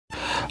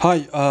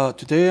Hi,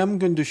 today I'm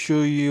going to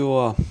show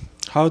you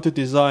how to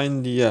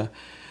design the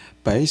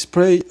base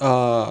plate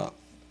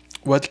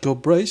vertical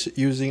brace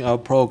using our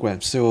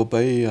program, Civil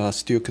Bay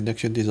Steel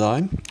Connection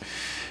Design.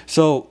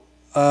 So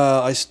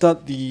I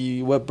start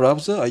the web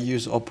browser. I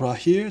use Opera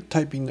here,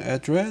 type in the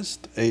address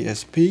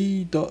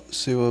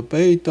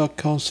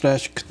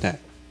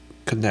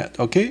asp.civilbay.com/connect.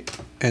 Okay,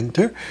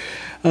 enter,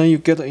 and you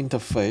get the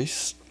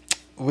interface,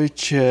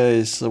 which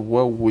is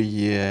what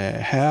we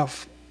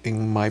have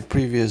in my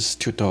previous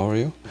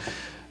tutorial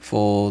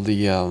for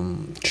the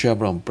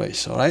chevron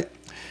brace. All right,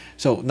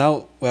 so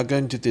now we're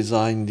going to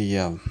design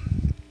the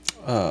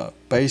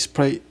base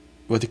plate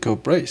vertical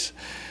brace.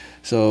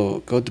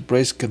 So go to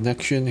brace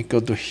connection, go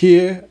to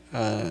here,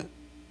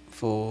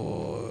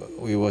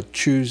 we will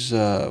choose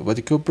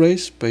vertical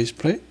brace, base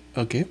plate.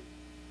 Okay,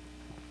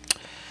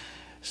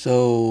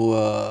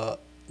 so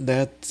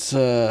that's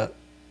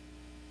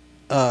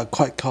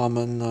quite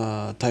common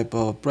type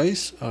of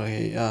brace.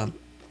 Okay,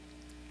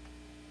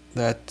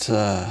 that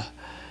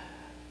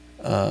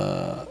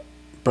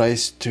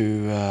brace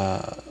to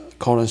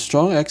column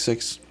strong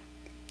X6.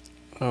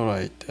 All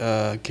right,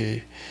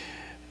 okay,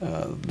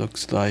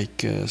 looks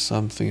like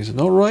something is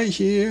not right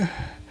here.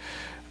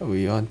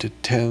 We want to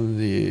turn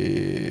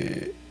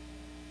the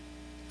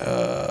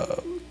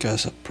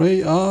gusset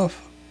plate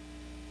off,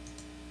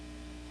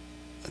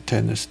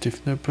 turn the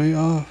stiffener plate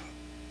off.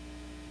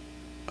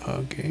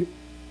 Okay,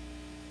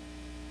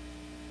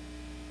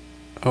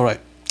 all right.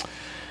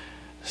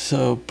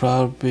 So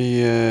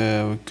probably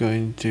we're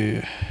going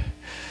to,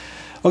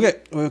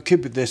 okay, we'll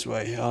keep it this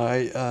way. All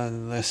right,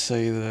 and let's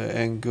say the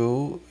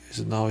angle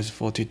is now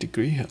 40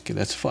 degrees. Okay,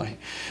 that's fine.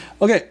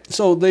 Okay,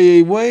 so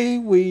the way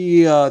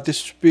we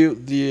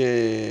distribute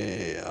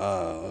the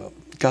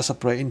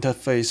gusset plate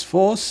interface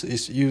force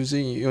is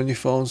using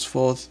uniform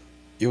force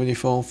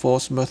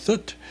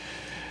method.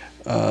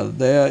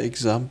 Their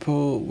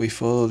example, we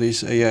follow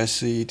this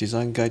AISC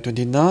design guide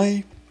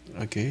 29.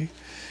 Okay,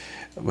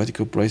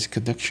 vertical brace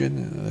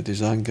connection,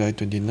 design guide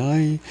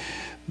 29.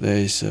 There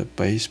is a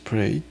base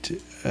plate,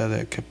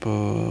 the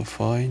couple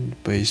find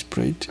base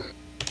plate.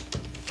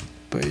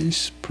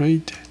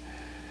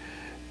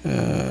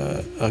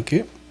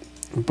 Okay,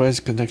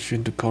 brace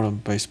connection to column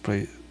base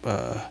plate.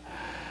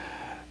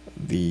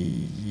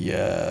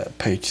 The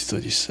page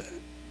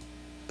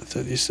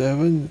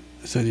 37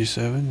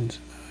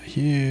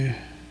 here.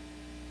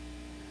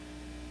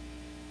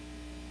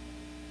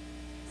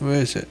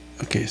 Where is it?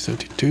 Okay,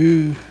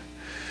 32.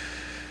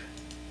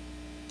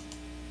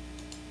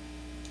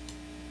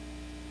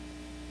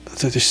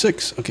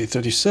 Okay,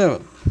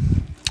 37.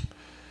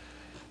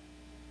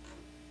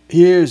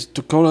 Here's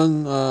to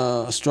column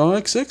strong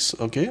X6.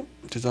 Okay,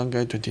 design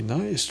guide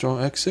 29 is strong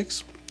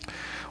X6.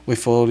 We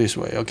follow this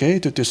way. Okay,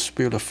 to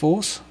distribute the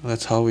force.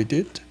 That's how we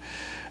did.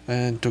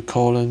 And to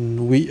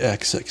column weak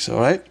X6. All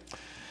right.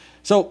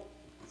 So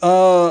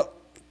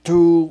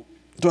to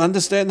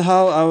understand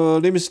how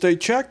our limit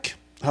state check,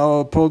 how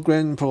our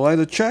program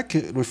provider check,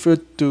 refer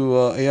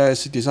to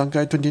AISC design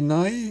guide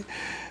 29.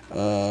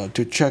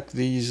 To check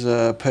these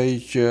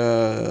page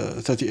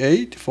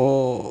 38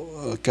 for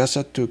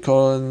gusset to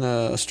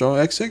column strong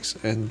X6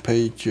 and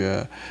page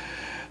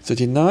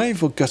 39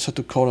 for gusset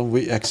to column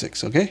weak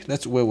X6. Okay,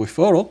 that's where we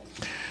follow.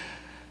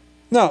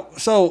 Now,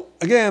 so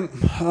again,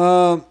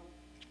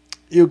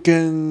 you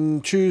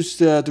can choose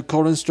to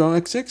column strong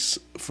X6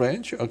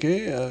 flange,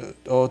 okay,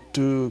 or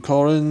to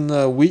column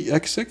weak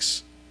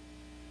X6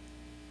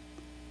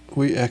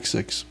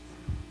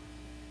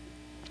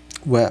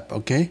 web,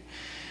 okay.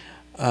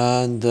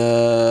 And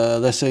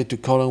let's say to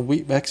column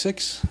weak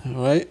X6,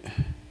 all right,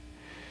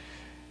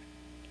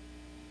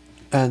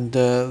 and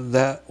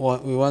that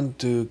one we want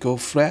to go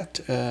flat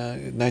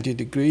 90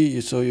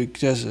 degrees, so you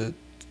just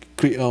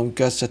click on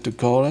gusset to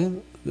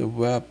column the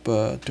web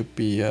to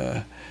be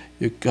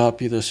you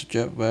copy the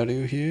suggest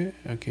value here.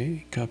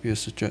 Okay, copy the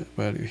suggest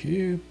value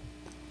here.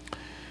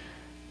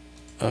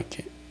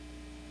 Okay,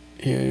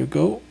 here you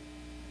go.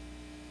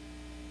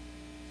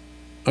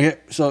 Okay,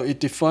 so it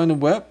defines the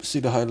web, see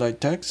the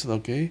highlight text,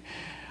 okay,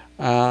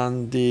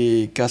 and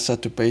the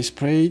gusset to base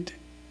plate,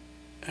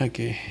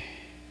 okay.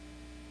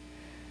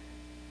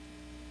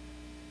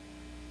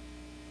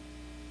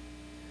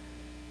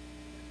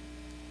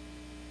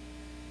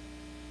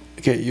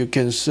 Okay, you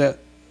can set,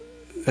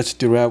 let's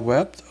derive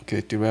web,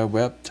 okay, derive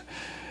web,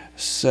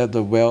 set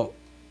the weld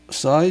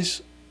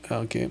size,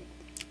 okay.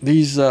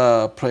 These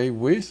are plate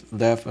width,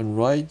 left and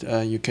right,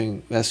 you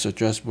can, that's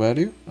suggest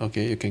value,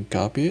 okay, you can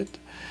copy it.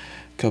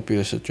 Copy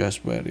the suggest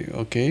value.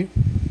 Okay,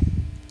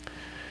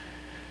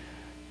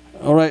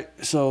 all right,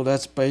 so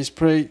that's base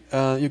plate.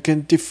 You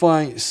can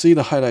define, see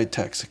the highlight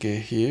text. Okay,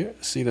 here,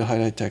 see the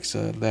highlight text,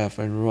 left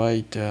and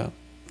right,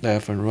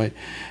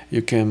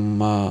 you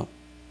can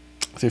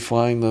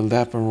define the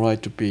left and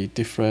right to be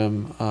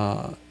different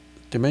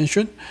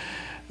dimension.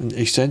 And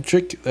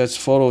eccentric, let's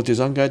follow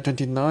design guide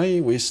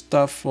 29. We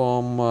start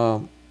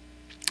from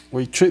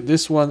we treat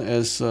this one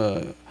as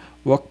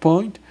work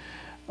point.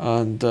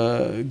 and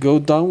go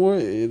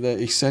downward, the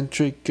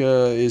eccentric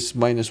is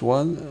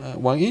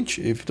 -1 inch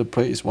if the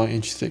plate is 1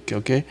 inch thick.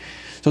 Okay,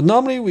 so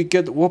normally we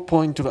get warp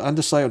point to the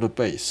underside of the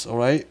base. All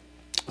right,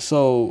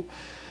 so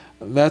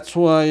that's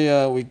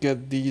why we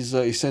get these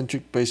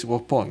eccentric base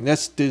warp point.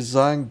 That's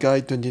design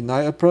guide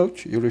 29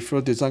 approach. You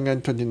refer design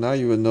guide 29,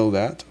 you will know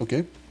that.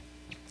 Okay,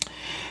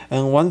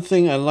 and one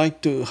thing I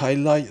like to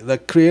highlight, the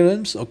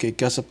clearance. Okay,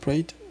 gusset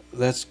plate,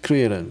 that's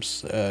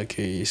clearance.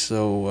 Okay,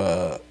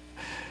 so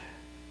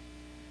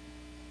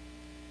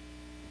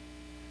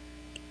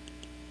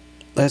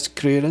that's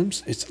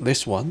clearance. It's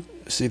this one.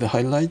 See the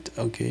highlight?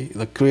 Okay,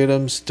 the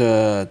clearance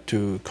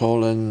to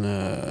colon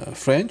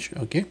flange.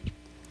 Okay.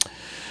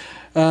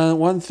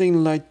 One thing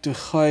I'd like to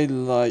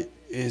highlight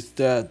is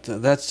that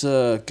that's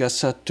a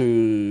gusset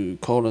to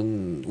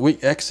colon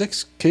weak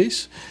axis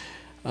case,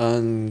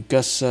 and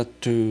gusset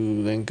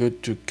to then go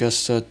to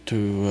gusset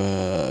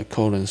to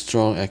colon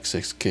strong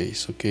axis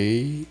case.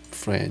 Okay,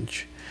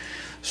 flange,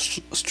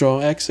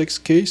 strong axis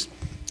case,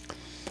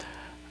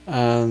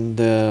 and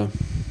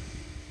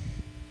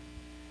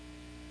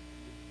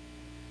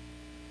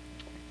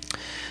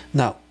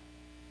now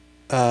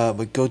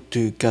we go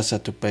to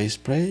gusset to base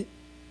plate.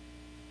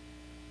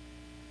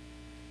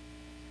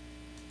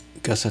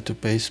 Gusset to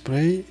base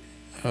plate.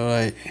 All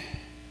right.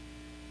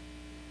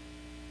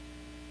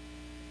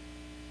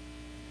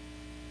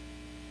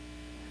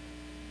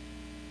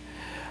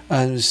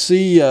 And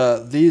see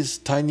this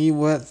tiny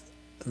web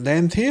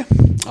length here.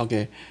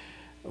 Okay,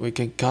 we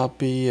can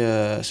copy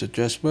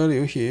suggest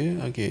value here.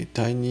 Okay,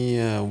 tiny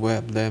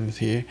web length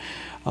here.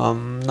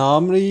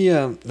 Normally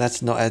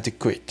that's not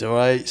adequate. All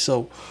right,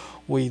 so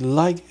we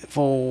like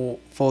for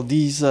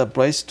these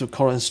brace to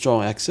current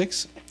strong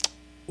axis,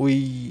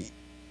 we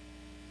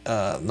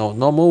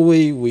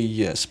normally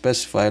we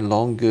specify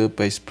longer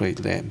base plate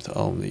length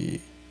on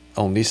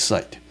this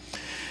side.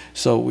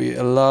 So we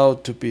allow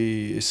to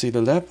be, see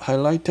the left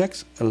highlight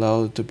text,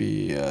 allow to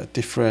be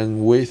different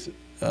width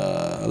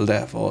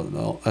left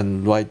or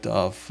and right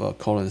of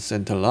column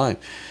center line.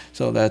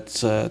 So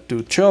that's to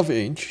 12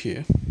 inch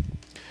here.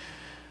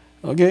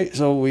 Okay,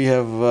 so we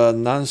have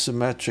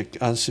non-symmetric,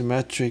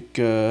 unsymmetric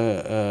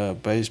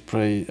base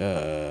plate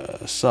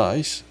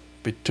size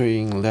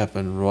between left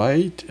and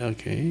right.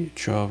 Okay,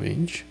 12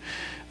 inch.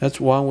 That's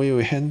one way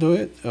we handle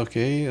it.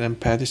 Okay, and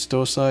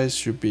pedestal size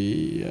should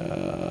be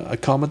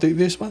accommodate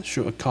this one.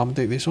 Should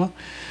accommodate this one.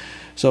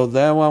 So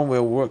that one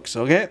will work.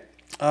 Okay,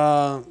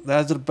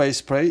 that's the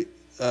base plate.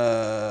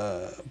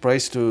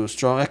 Brace to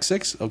strong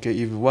axis. Okay,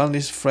 if one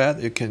is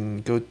flat, you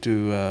can go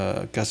to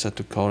gusset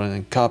to colon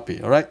and copy.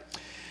 All right.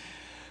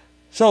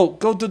 So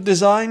go to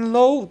design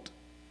load.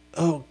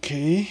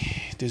 Okay,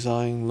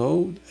 design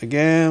load.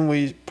 Again,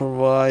 we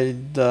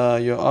provide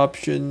your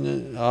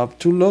option of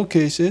 2 load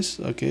cases.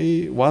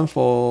 Okay, one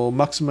for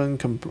maximum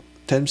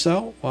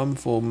tensile, one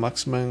for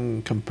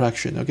maximum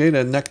compression. Okay,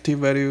 the negative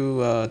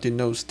value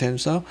denotes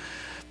tensile,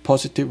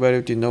 positive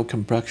value denotes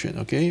compression.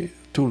 Okay,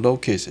 2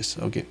 load cases.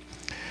 Okay,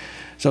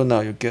 so now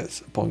you get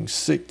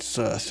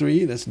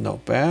 0.63. That's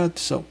not bad.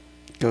 So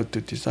go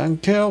to design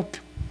calc.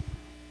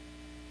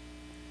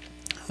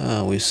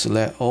 We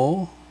select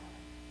all.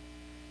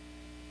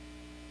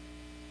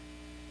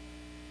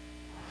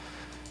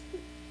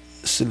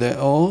 Select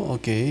all.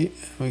 Okay,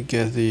 we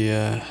get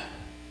the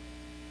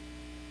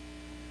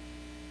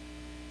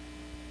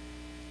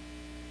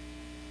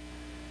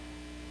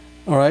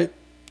all right,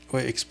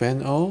 we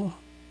expand all.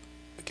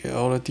 Okay,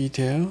 all the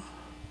detail.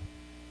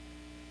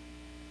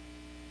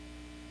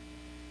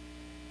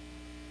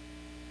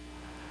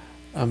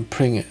 And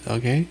print it.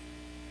 Okay,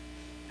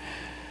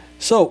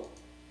 so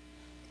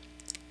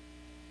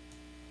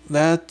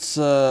that's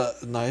a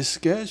nice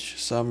sketch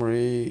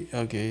summary.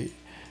 Okay,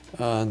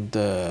 and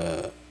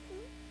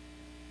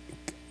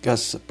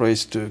gusset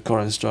brace to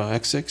current strong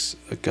axis,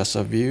 a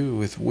gusset view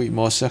with weak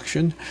more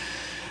section.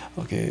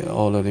 Okay,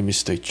 already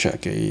mistake check.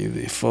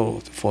 Okay,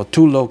 for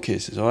 2 load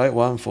cases. All right,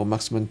 one for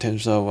maximum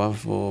tensile, one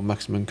for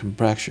maximum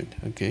compression.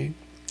 Okay,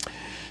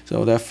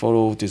 so that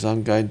follow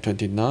design guide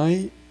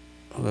 29.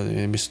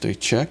 Already mistake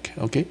check.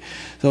 Okay,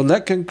 so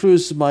that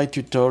concludes my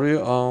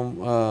tutorial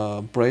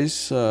on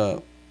brace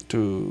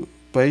to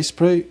base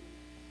plate.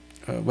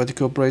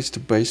 Vertical brace to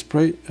base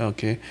plate.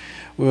 Okay,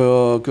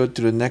 we'll go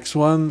to the next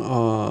one,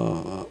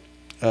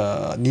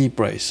 knee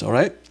brace. All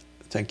right,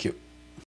 thank you.